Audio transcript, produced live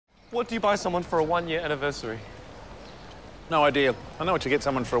What do you buy someone for a 1-year anniversary? No idea. I know what you get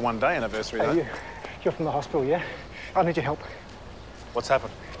someone for a 1-day anniversary, though. Hey, you're from the hospital, yeah? I need your help. What's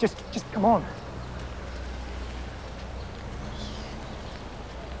happened? Just come on.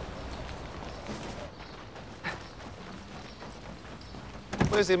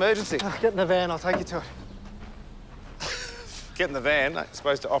 Where's the emergency? Get in the van, I'll take you to it. Get in the van. You're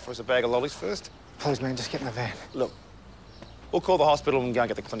supposed to offer us a bag of lollies first. Please, man, just get in the van. Look, we'll call the hospital and go and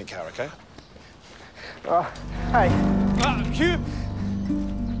get the clinic car, OK? Hey. Hugh!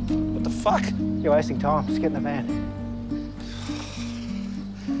 What the fuck? You're wasting time. Just get in the van.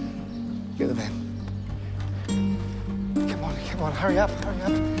 Get in the van. Come on, hurry up.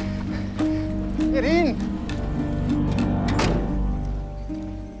 Get in!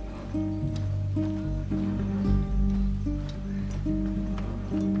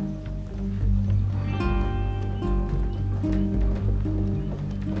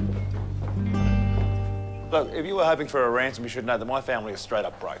 Look, if you were hoping for a ransom, you should know that my family is straight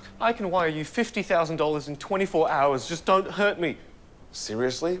up broke. I can wire you $50,000 in 24 hours. Just don't hurt me.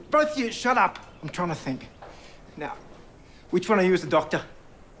 Seriously? Both of you, shut up. I'm trying to think. Now, which one of you is the doctor?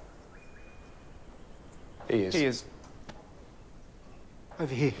 He is. He is.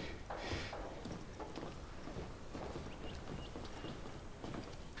 Over here.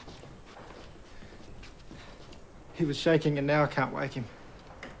 He was shaking and now I can't wake him.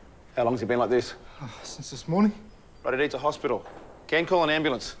 How long's he been like this? Oh, since this morning. Right, he needs a hospital. Can call an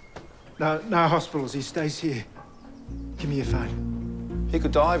ambulance. No hospitals. He stays here. Give me your phone. He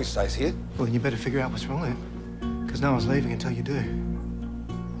could die if he stays here. Well, then you better figure out what's wrong with him. Because no one's leaving until you do.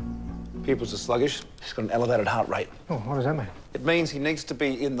 Pupils are sluggish. He's got an elevated heart rate. Oh, what does that mean? It means he needs to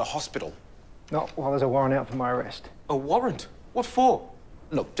be in the hospital. Not while there's a warrant out for my arrest. A warrant? What for?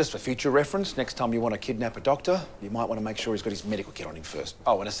 Look, just for future reference, next time you want to kidnap a doctor, you might want to make sure he's got his medical kit on him first.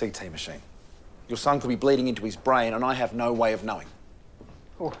 Oh, and a CT machine. Your son could be bleeding into his brain, and I have no way of knowing.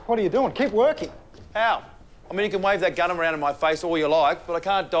 Well, what are you doing? Keep working. How? I mean, you can wave that gun around in my face all you like, but I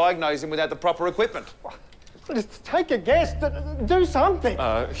can't diagnose him without the proper equipment. Just take a guess. Do something.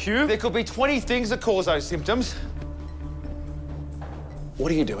 Hugh? There could be 20 things that cause those symptoms.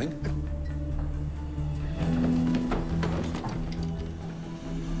 What are you doing?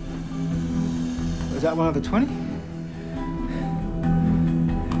 Is that one of the 20?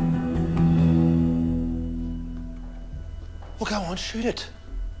 Well, go on, shoot it.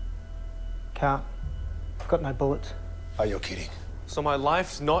 Can't. I've got no bullets. Oh, you're kidding. So my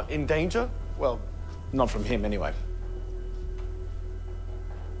life's not in danger? Well, not from him, anyway.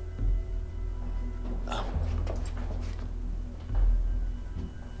 Oh.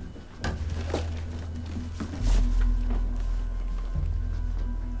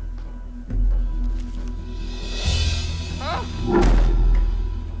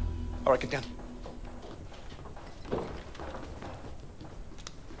 All right, get down.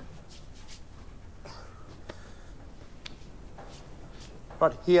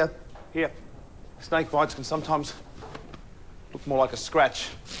 Right, here. Snake bites can sometimes look more like a scratch.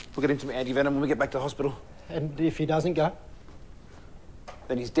 We'll get him some antivenom when we get back to hospital. And if he doesn't go?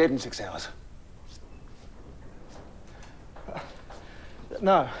 Then he's dead in 6 hours.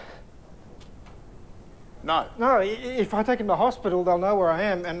 No. No. No, if I take him to hospital, they'll know where I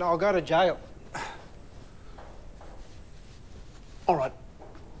am and I'll go to jail. All right.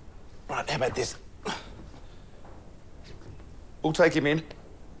 Right, how about this? We'll take him in.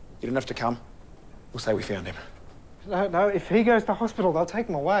 You don't have to come. We'll say we found him. No, if he goes to hospital, they'll take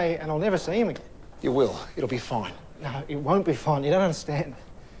him away and I'll never see him again. You will. It'll be fine. No, it won't be fine. You don't understand.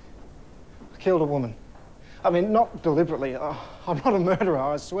 I killed a woman. I mean, not deliberately. I'm not a murderer,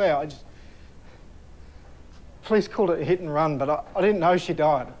 I swear. I just... Police called it a hit and run, but I didn't know she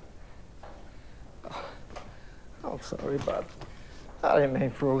died. I'm sorry, but I didn't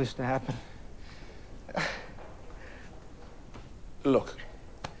mean for all this to happen. Look,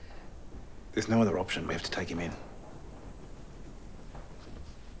 there's no other option. We have to take him in.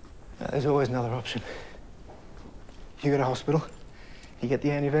 No, there's always another option. You go to hospital, you get the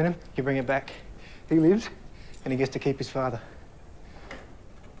antivenom, you bring it back. He lives, and he gets to keep his father.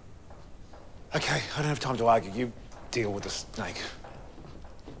 Okay, I don't have time to argue. You deal with the snake.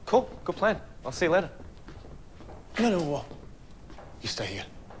 Cool, good plan. I'll see you later. No. You stay here.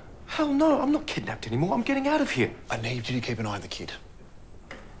 Hell no, I'm not kidnapped anymore. I'm getting out of here. I need you to keep an eye on the kid.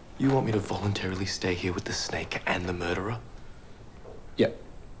 You want me to voluntarily stay here with the snake and the murderer? Yep.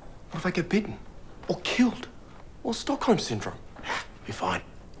 What if I get bitten? Or killed? Or Stockholm Syndrome? Be fine.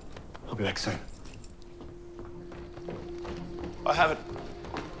 I'll be back soon. I have it.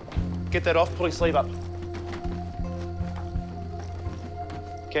 Get that off, pull his sleeve up.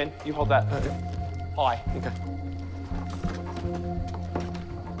 Ken, you hold that. High. Okay.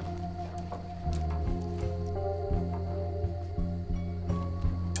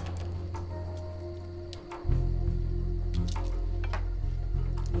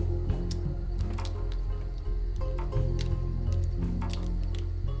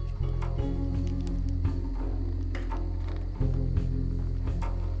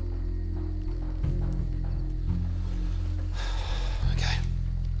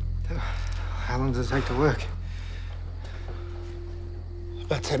 How long does it take to work?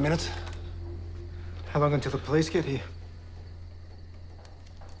 About 10 minutes. How long until the police get here?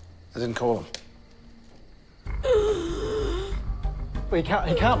 I didn't call him. Well, he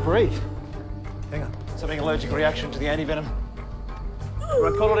can't breathe. Hang on. Something allergic reaction to the antivenom.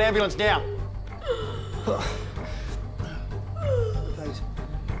 Right, call an ambulance now. Thanks.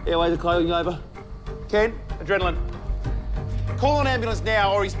 Airways are closing over. Ken, adrenaline. Call an ambulance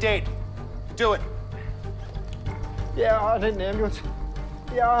now or he's dead. Do it. Yeah, I need an ambulance.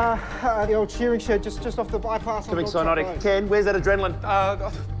 Yeah, the old shearing shed just off the bypass. Something cyanotic. Ken, where's that adrenaline?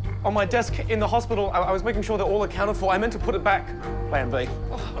 On my desk in the hospital, I was making sure they're all accounted for. I meant to put it back. Plan B.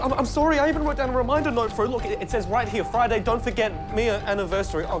 I'm sorry, I even wrote down a reminder note for it. Look, it says right here, Friday, don't forget me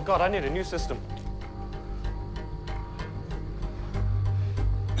anniversary. Oh, God, I need a new system.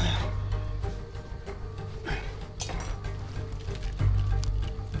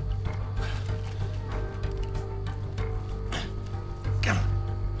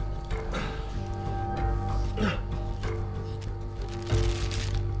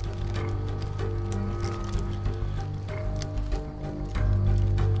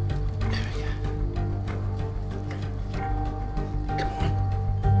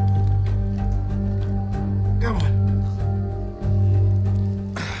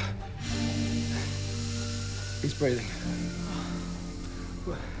 He's breathing.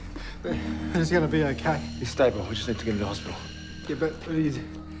 But he's gonna be okay. He's stable. We just need to get him to the hospital. Yeah, but he's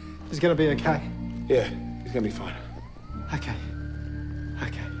gonna be okay. Yeah, he's gonna be fine. Okay.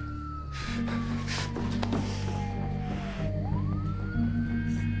 Okay.